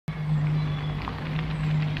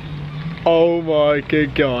Oh my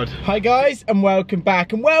good God. Hi guys, and welcome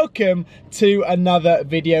back, and welcome to another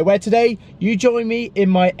video where today you join me in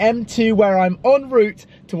my M2 where I'm en route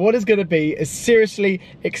to what is going to be a seriously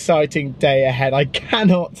exciting day ahead. I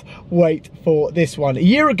cannot wait for this one. A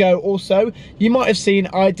year ago also, you might have seen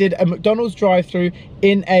I did a McDonald's drive-through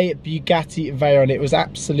in a Bugatti Veyron. It was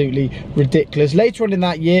absolutely ridiculous. Later on in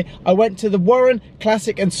that year, I went to the Warren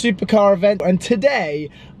Classic and Supercar event, and today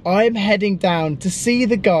I'm heading down to see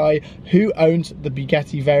the guy who owns the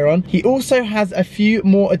Bugatti Veyron. He also has a few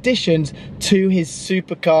more additions to his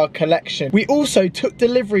supercar collection. We also took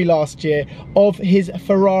delivery last year of his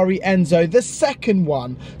Ferrari Enzo, the second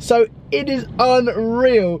one. So it is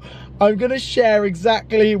unreal. I'm gonna share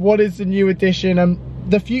exactly what is the new addition and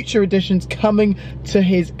the future additions coming to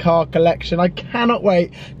his car collection. I cannot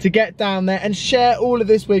wait to get down there and share all of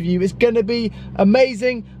this with you. It's gonna be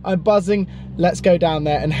amazing. I'm buzzing. Let's go down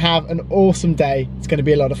there and have an awesome day. It's gonna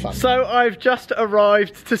be a lot of fun. So I've just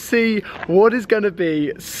arrived to see what is gonna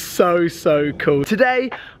be so cool. Today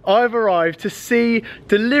I've arrived to see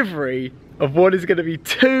delivery of what is gonna be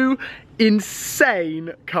two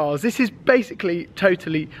insane cars. This is basically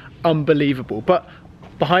totally unbelievable. But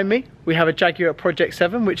behind me, we have a Jaguar Project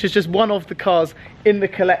 7, which is just one of the cars in the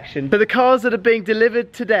collection. But the cars that are being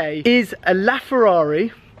delivered today is a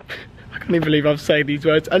Laferrari. I can't even believe I'm saying these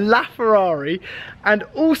words. A Laferrari, and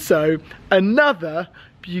also another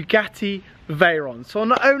Bugatti Veyron. So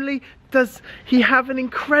not only does he have an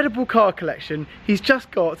incredible car collection, he's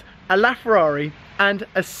just got a Laferrari and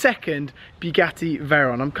a second Bugatti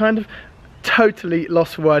Veyron. I'm kind of totally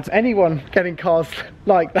lost for words. Anyone getting cars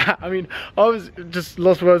like that? I mean, I was just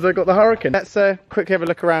lost for words. I got the Hurricane. Let's quickly have a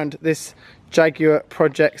look around this Jaguar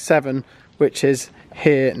Project 7, which is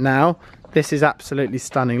here now. This is absolutely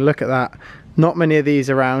stunning. Look at that. Not many of these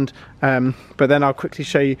around, but then I'll quickly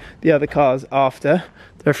show you the other cars after.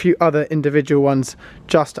 There are a few other individual ones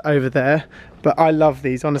just over there, but I love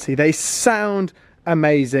these. Honestly, they sound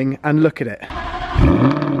amazing, and look at it.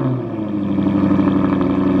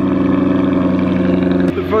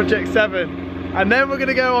 Project 7, and then we're going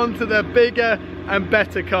to go on to the bigger and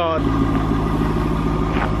better cars.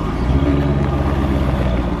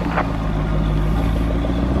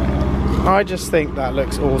 I just think that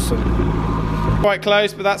looks awesome. Quite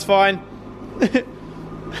close, but that's fine.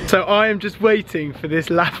 So I am just waiting for this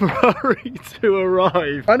Laferrari to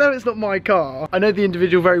arrive. I know it's not my car, I know the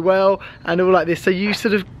individual very well and all like this, so you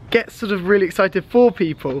get really excited for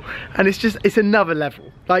people, and it's another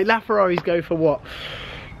level. Like Laferraris go for what?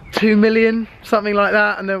 2 million, something like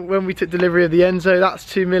that, and then when we took delivery of the Enzo, that's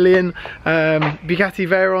 2 million. Bugatti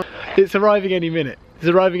Veyron, it's arriving any minute. It's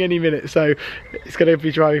arriving any minute, so it's gonna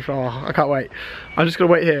be driving for, oh, I can't wait. I'm just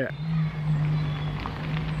gonna wait here.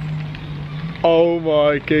 Oh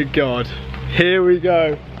my good God. Here we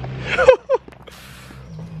go.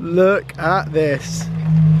 Look at this.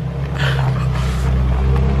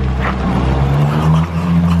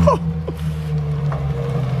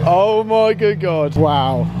 Oh my good God.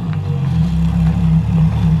 Wow.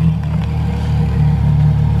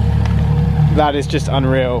 That is just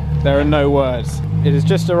unreal. There are no words. It has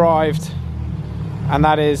just arrived, and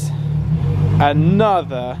that is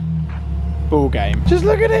another ball game. Just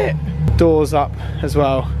look at it. Doors up as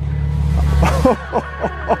well.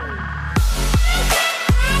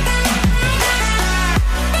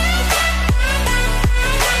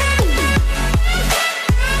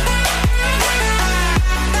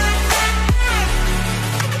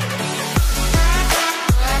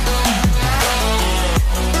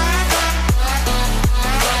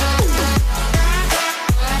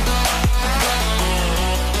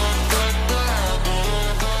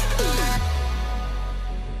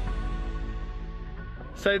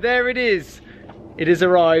 So there it is. It has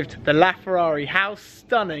arrived, the Laferrari. How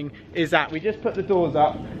stunning is that? We just put the doors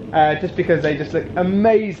up just because they just look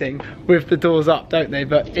amazing with the doors up, don't they?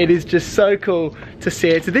 But it is just so cool to see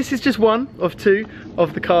it. So this is just one of two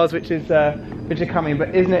of the cars which are coming,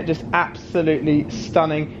 but isn't it just absolutely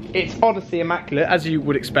stunning? It's honestly immaculate, as you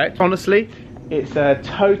would expect. Honestly, it's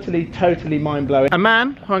totally mind-blowing. A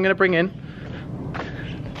man who I'm going to bring in,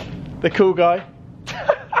 the cool guy.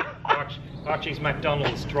 Archie's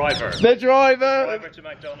McDonald's driver. The driver! Driver to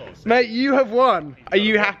McDonald's. Mate, you have won. Are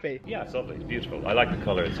you happy? Yeah, it's lovely. It's beautiful. I like the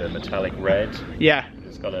colour. It's a metallic red. Yeah.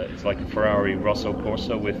 It's like a Ferrari Rosso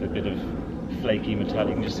Corso with a bit of flaky metallic.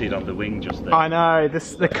 You can just see it on the wing just there. I know.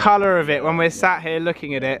 The colour of it when we're sat here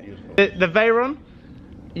looking at it. The Veyron,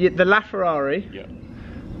 the Laferrari. Yeah.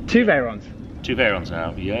 Two Veyrons. Two Veyrons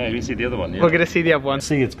now. Yeah, you see the other one. Yeah. We're going to see the other one.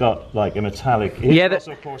 See, it's got like a metallic. Yeah.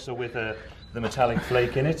 Rosso Corso with a the metallic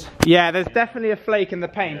flake in it. Yeah, there's definitely a flake in the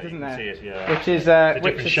paint, isn't there? See it, yeah.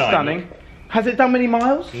 Which is stunning. Has it done many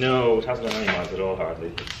miles? No, it hasn't done any miles at all,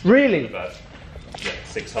 hardly. Really? About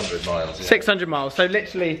 600 miles. Yeah. 600 miles, so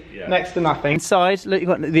literally next to nothing. Inside, look, you've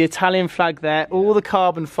got the Italian flag there, all the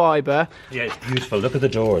carbon fibre. Yeah, it's beautiful. Look at the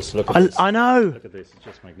doors. Look at this. I know. Look at this. It's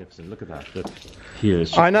just magnificent. Look at that. Look. Here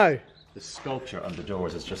is. I know. The sculpture on the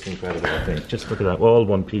doors is just incredible, I think. Just look at that, all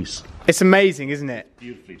one piece. It's amazing, isn't it?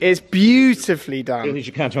 Beautifully done. It's beautifully done. The only thing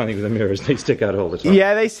you can't do anything with the mirrors, they stick out all the time.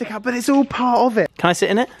 Yeah, they stick out, but it's all part of it. Can I sit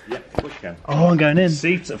in it? Yeah, of course you can. Oh, I'm going in.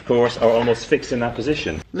 Seats, of course, are almost fixed in that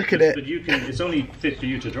position. Look at it. But you can, it's only fit for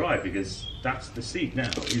you to drive because that's the seat now,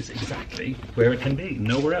 is exactly where it can be.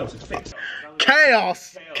 Nowhere else, it's fixed.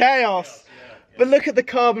 Chaos! Chaos! But look at the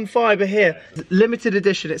carbon fibre here. Limited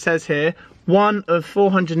edition, it says here. One of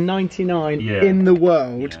 499 in the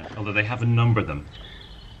world. Yeah. Although they haven't numbered them.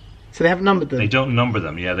 So they haven't numbered them? They don't number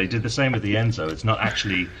them, yeah. They did the same with the Enzo. It's not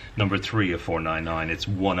actually number 3 of 499, it's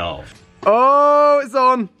one of. Oh, it's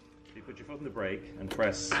on! You put your foot on the brake and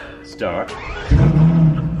press start.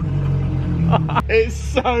 It's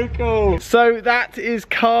so cool. So that is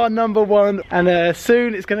car number 1, and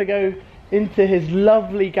soon it's going to go into his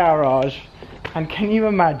lovely garage. And can you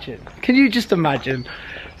imagine, can you just imagine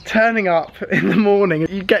turning up in the morning and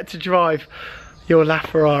you get to drive your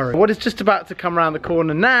Laferrari? What is just about to come around the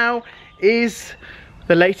corner now is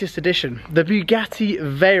the latest edition, the Bugatti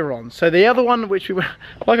Veyron. So the other one which we were,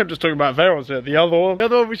 like I'm just talking about Veyrons here, the other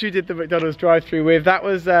one which we did the McDonald's drive-through with, that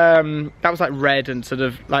was like red and sort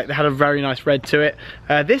of like they had a very nice red to it.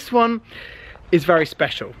 This one is very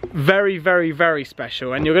special, very, very, very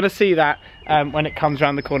special, and you're going to see that when it comes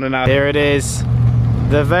around the corner now. Here it is,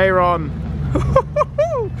 the Veyron.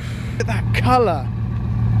 Look at that colour.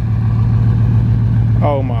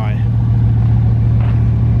 Oh my.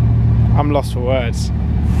 I'm lost for words.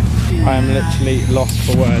 I am literally lost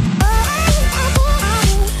for words.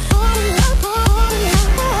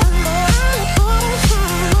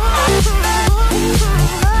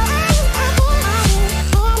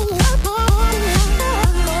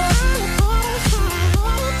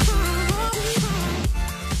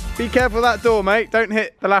 Be careful of that door, mate. Don't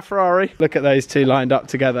hit the Laferrari. Look at those two lined up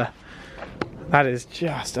together. That is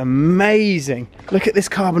just amazing. Look at this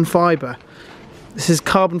carbon fibre. This is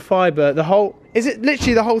carbon fibre. The whole, is it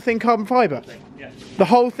literally the whole thing carbon fibre? Yeah. The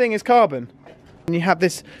whole thing is carbon. And you have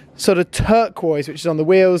this sort of turquoise, which is on the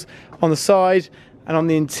wheels, on the side, and on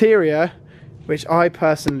the interior, which I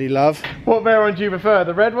personally love. What Veyron do you prefer,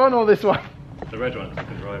 the red one or this one? The red one, you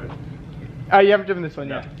can drive it. Oh, you haven't driven this one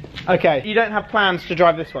yet? Okay, you don't have plans to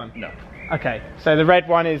drive this one? No. Okay, so the red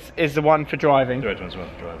one is the one for driving. The red one's the one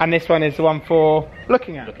for driving. And this one is the one for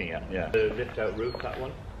looking at? Looking at, yeah. The lift out roof, that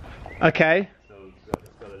one. Okay. So it's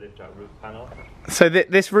got a lift out roof panel. So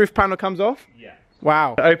this roof panel comes off? Yeah.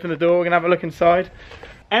 Wow. Open the door, we're gonna have a look inside.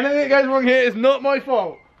 Anything that goes wrong here is not my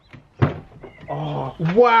fault. Oh,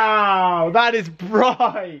 wow, that is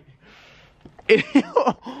bright.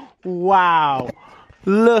 Wow,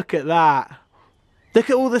 look at that. Look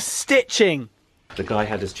at all the stitching. The guy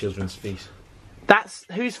had his children's feet. That's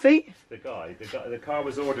whose feet? The car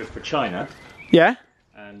was ordered for China. Yeah.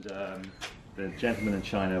 And the gentleman in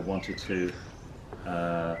China wanted to,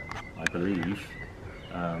 I believe,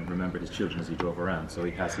 remember his children as he drove around. So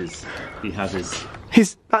he has his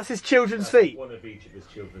that's his children's feet. One of each of his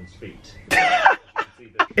children's feet.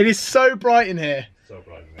 It is so bright in here. So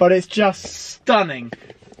bright. But it's just stunning.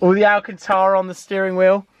 All the Alcantara on the steering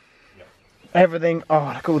wheel. Yep. Everything.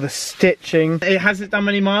 Oh, look at all the stitching. Has it done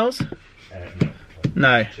many miles?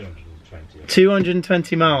 No. 220.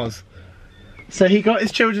 220 miles. So he got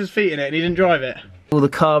his children's feet in it and he didn't drive it. All the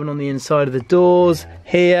carbon on the inside of the doors,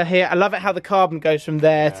 here. I love it how the carbon goes from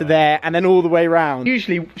there to there and then all the way around.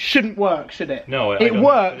 Usually shouldn't work, should it? No, it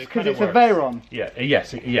works because it's a Veyron. Yeah,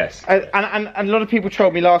 yes. And a lot of people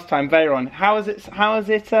told me last time, Veyron. How is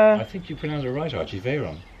it? I think you pronounced it right, Archie.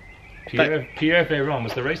 Veyron. Pierre Veyron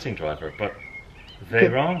was the racing driver, but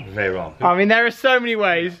Veyron. I mean, there are so many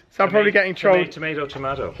ways, so I'm probably getting trolled.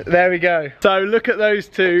 Tomato. There we go. So look at those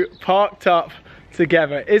two parked up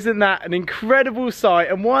together. Isn't that an incredible sight,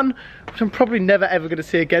 and one which I'm probably never ever going to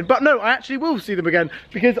see again? But no, I actually will see them again,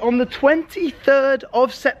 because on the 23rd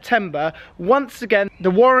of September, once again,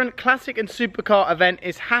 the Warrant Classic and Supercar event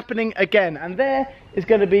is happening again, and there is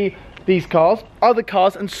going to be these cars, other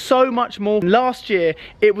cars, and so much more. Last year,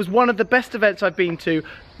 it was one of the best events I've been to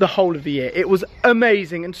the whole of the year. It was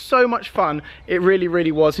amazing and so much fun. It really,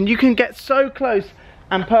 really was. And you can get so close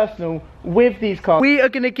and personal with these cars. We are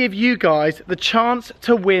going to give you guys the chance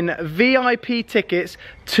to win VIP tickets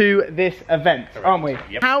to this event, aren't we?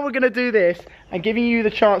 Yep. How we're going to do this and giving you the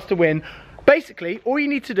chance to win, Basically, all you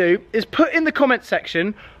need to do is put in the comment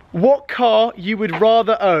section what car you would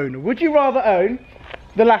rather own. Would you rather own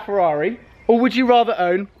the Laferrari, or would you rather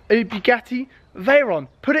own a Bugatti Veyron?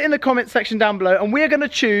 Put it in the comment section down below, and we're going to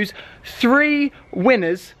choose 3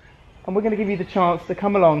 winners, and we're going to give you the chance to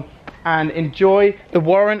come along and enjoy the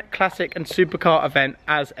Warren Classic and Supercar event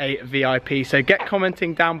as a VIP. So get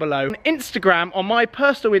commenting down below. On Instagram, on my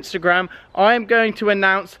personal Instagram, I am going to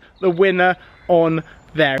announce the winner on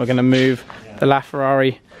there. We're going to move the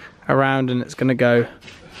LaFerrari around, and it's going to go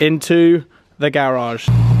into the garage.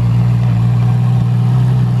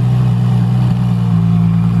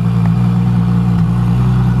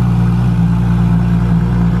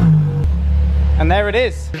 And there it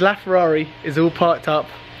is. His LaFerrari is all parked up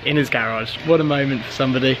in his garage. What a moment for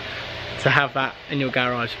somebody to have that in your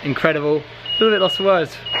garage. Incredible. A little bit lost for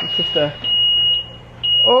words. It's just a...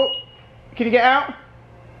 Oh, can you get out?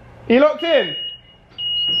 Are you locked in?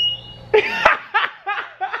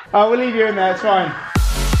 Oh, we'll leave you in there, it's fine.